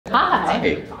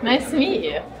Hey. Nice to meet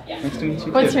you. Nice to meet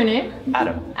you What's too. your name?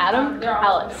 Adam. Adam?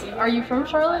 Alex. Are you from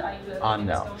Charlotte?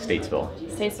 No, Statesville.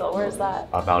 Statesville, where is that?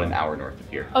 About an hour north of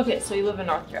here. Okay, so you live in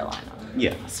North Carolina.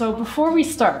 Yeah. So before we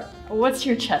start, what's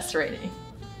your chest rating?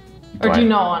 Or do you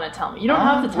not want to tell me? You don't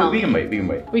have to tell me. We can wait, we can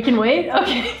wait. We can wait?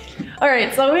 Okay. All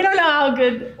right, so we don't know how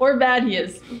good or bad he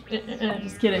is.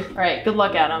 Just kidding. All right, good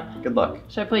luck, Adam. Good luck.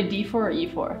 Should I play D4 or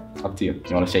E4? Up to you.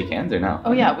 You want to shake hands or no?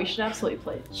 Oh yeah, we should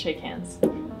absolutely shake hands.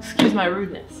 Excuse my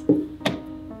rudeness.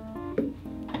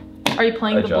 Are you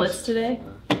playing the Blitz today?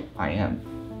 I am.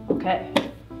 Okay.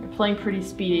 You're playing pretty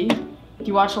speedy. Do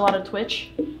you watch a lot of Twitch?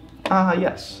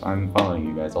 Yes. I'm following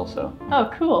you guys also.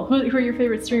 Oh, cool. Who are your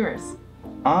favorite streamers?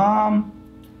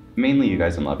 Mainly you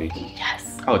guys in lobby.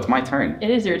 Yes. Oh, it's my turn.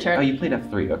 It is your turn. Oh, you played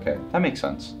F3. Okay, that makes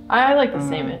sense. I like the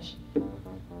same-ish.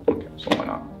 Okay, so why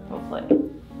not? Go play.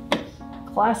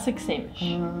 Classic same-ish.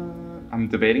 I'm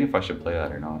debating if I should play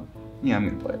that or not. Yeah, I'm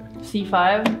gonna play it.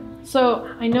 C5. So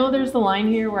I know there's the line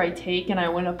here where I take and I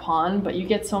win a pawn, but you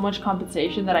get so much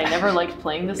compensation that I never liked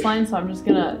playing this line, so I'm just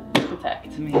gonna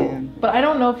protect. Man. But I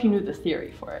don't know if you knew the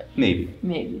theory for it. Maybe.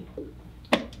 Maybe.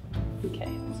 Okay,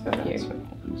 let's go here. So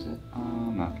I'll lose it.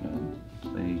 I'm not gonna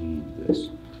play this.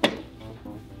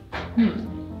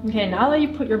 Okay, now that you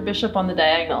put your bishop on the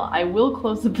diagonal, I will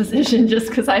close the position just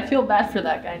because I feel bad for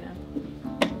that guy now.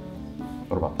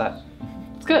 What about that?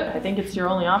 It's good. I think it's your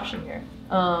only option here.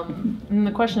 And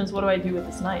the question is, what do I do with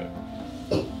this knight?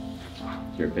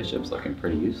 Your bishop's looking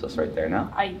pretty useless right there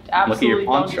now. I absolutely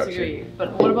pawn don't disagree.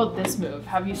 But what about this move?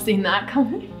 Have you seen that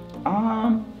coming?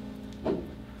 I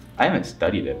haven't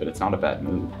studied it, but it's not a bad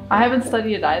move. I haven't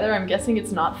studied it either. I'm guessing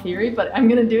it's not theory, but I'm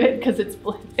gonna do it because it's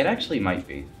Blitz. It actually might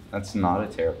be. That's not a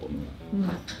terrible move.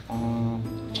 I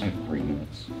have 3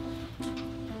 minutes.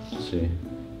 Let's see.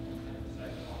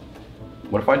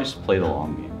 What if I just play the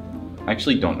long game? I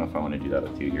actually don't know if I want to do that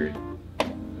with you. You're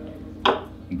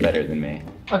better than me.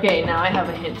 Okay, now I have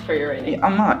a hint for your rating. Yeah,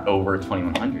 I'm not over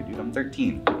 2100, dude. I'm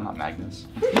 13. I'm not Magnus.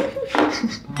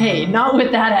 Hey, not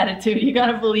with that attitude. You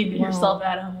gotta believe in yourself,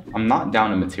 Adam. I'm not down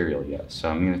to material yet, so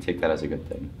I'm gonna take that as a good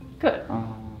thing. Good.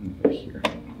 Over here.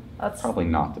 That's probably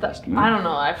not the best move. I don't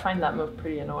know. I find that move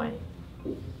pretty annoying.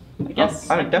 I guess.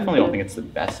 I definitely don't think it's the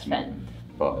best move, Defend.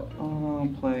 but I'll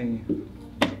play.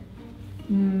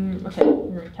 Okay,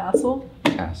 you're in castle.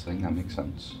 Castling, that makes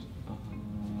sense.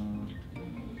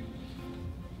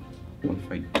 What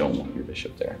if I don't want your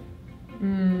bishop there?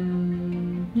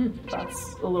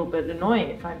 That's a little bit annoying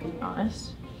if I'm being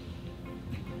honest.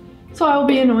 So I will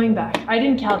be annoying back. I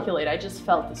didn't calculate, I just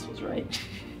felt this was right.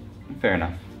 Fair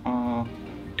enough.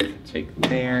 Take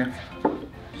there. So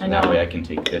I know. That way I can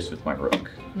take this with my rook.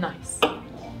 Nice.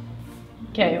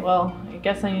 Okay, well, I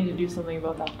guess I need to do something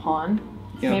about that pawn.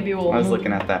 Yeah, Maybe we'll I was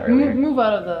looking at that earlier. move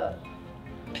out of the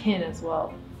pin as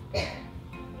well.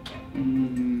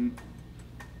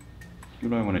 What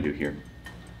do I want to do here?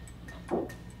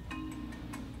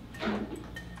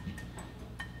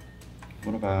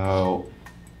 What about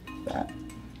that?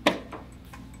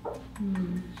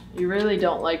 You really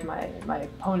don't like my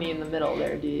pony in the middle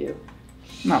there, do you?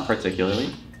 Not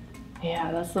particularly.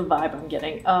 Yeah, that's the vibe I'm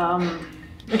getting.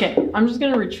 Okay, I'm just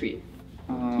gonna retreat.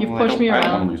 You've Well, pushed me I don't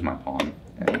around. want to lose my pawn.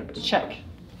 Yeah. Check.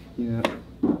 Yeah.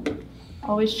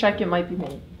 Always check, it might be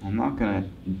me. I'm not gonna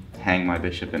hang my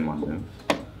bishop in one move.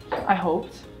 I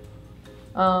hoped.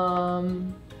 I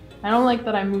don't like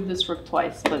that I moved this rook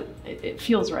twice, but it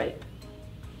feels right.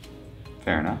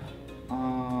 Fair enough.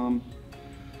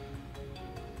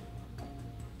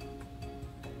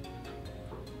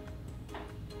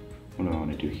 What do I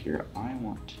want to do here? I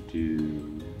want to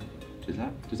do.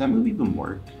 Does that move even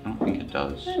work? I don't think it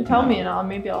does. Tell me and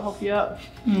maybe I'll help you out.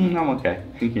 I'm okay.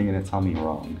 I think you're gonna tell me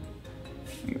wrong.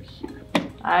 Go here.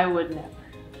 I would never.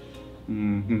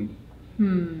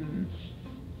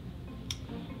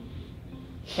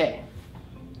 Okay.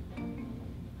 I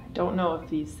don't know if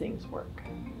these things work.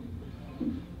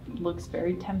 It looks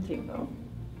very tempting though.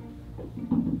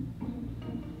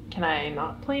 Can I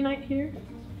not play knight here?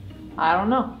 I don't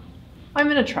know. I'm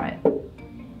gonna try it.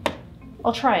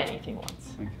 I'll try anything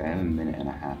once. Okay, I have a minute and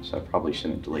a half, so I probably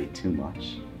shouldn't delay too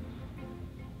much.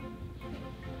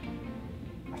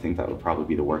 I think that would probably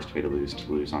be the worst way to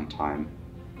lose on time.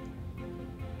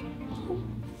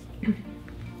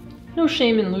 No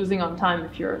shame in losing on time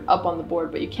if you're up on the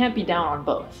board, but you can't be down on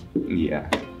both. Yeah.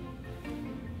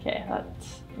 Okay, that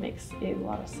makes a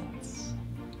lot of sense.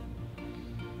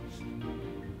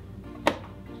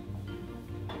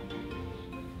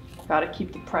 Gotta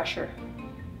keep the pressure.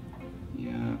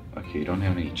 Yeah, okay, you don't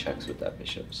have any checks with that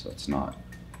bishop, so it's not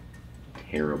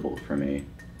terrible for me.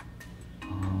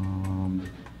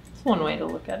 That's one way to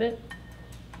look at it.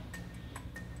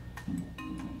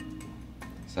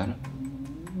 Is that I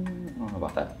don't know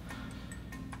about that.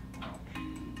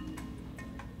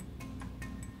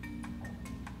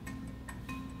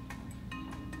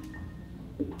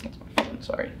 That's my phone,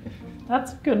 sorry.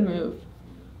 That's a good move.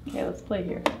 Okay, let's play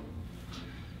here.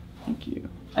 Thank you.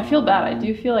 I feel bad. I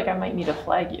do feel like I might need to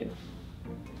flag you.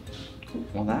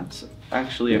 Well, that's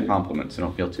actually a compliment, so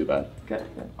don't feel too bad. Good,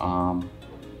 good. I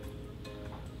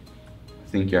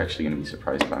think you're actually going to be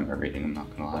surprised by my rating, I'm not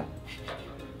going to lie.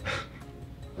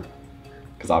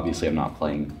 Because obviously I'm not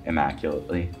playing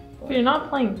immaculately. But you're not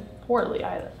playing poorly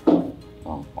either.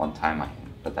 Well, on time I am,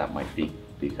 but that might be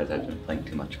because I've been playing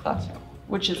too much classical.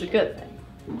 Which is a good thing.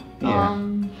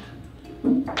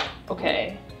 Yeah.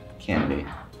 Okay. Can be.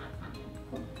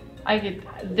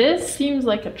 This seems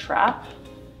like a trap.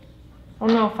 I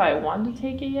don't know if I want to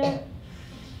take it yet.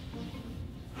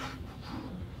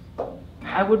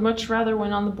 I would much rather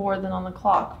win on the board than on the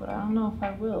clock, but I don't know if I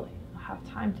will. I'll have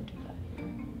time to do that here.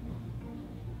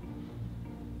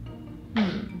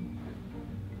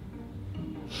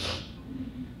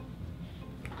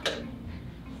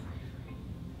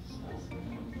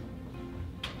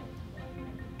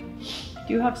 I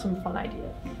do have some fun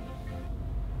ideas.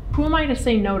 Who am I to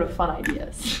say no to fun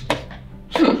ideas?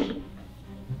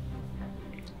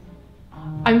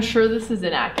 I'm sure this is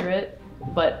inaccurate,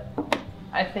 but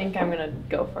I think I'm gonna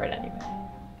go for it anyway.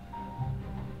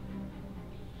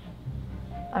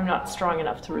 I'm not strong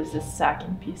enough to resist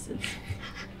sacking pieces.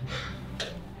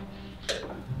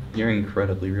 You're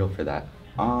incredibly real for that.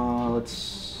 What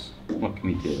can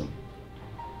we do?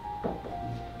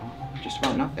 Just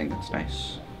about nothing, that's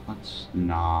nice. Let's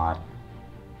not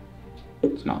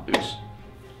lose.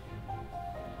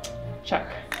 Check.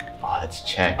 Oh, that's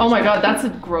check. Oh my god, that's a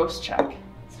gross check.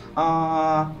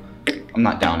 I'm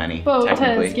not down any, Botez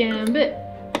technically. Gambit.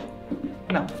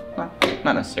 No,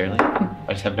 not necessarily. I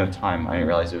just have no time. I didn't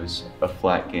realize it was a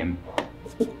flat game.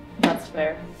 That's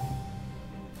fair.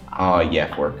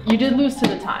 Yeah, fork. You did lose to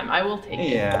the time. I will take it.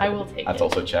 Yeah. I will take it. That's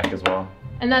also check as well.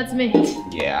 And that's me.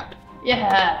 Yeah.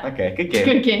 Yeah. Okay, good game.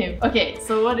 Good game. Okay,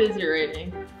 so what is your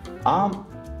rating?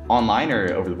 Online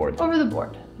or over the board? Over the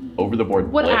board. Over the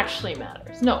board. What blitz. actually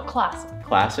matters? No, classic.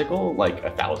 Classical, like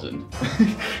 1,000.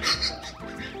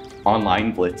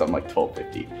 Online blitz, I'm like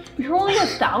 1250. You're only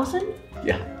 1,000?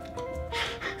 Yeah.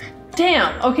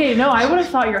 Damn. Okay, no, I would have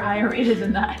thought you're higher rated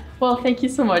than that. Well, thank you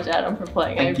so much, Adam, for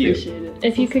playing. Thank I you. appreciate it.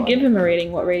 If you could give him a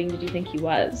rating, what rating did you think he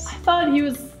was? I thought he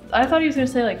was gonna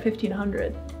say like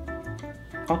 1,500.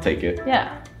 I'll take it.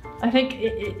 Yeah. I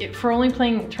think for only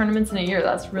playing tournaments in a year,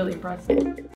 that's really impressive.